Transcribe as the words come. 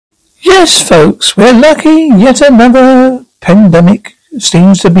Yes, folks, we're lucky. Yet another pandemic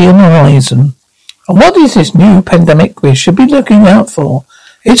seems to be on the horizon. And what is this new pandemic we should be looking out for?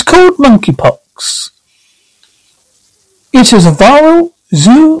 It's called monkeypox. It is a viral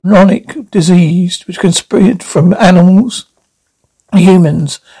zoonotic disease which can spread from animals to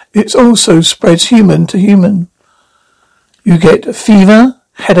humans. It also spreads human to human. You get a fever,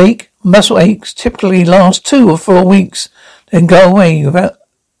 headache, muscle aches, typically last 2 or 4 weeks, then go away without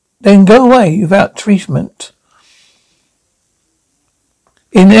treatment.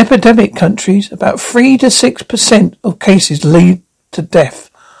 In epidemic countries, about 3 to 6% of cases lead to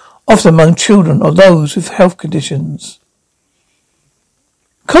death, often among children or those with health conditions.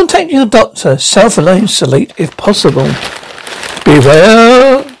 Contact your doctor. Self-isolate if possible.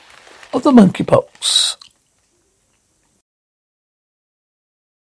 Beware of the monkeypox.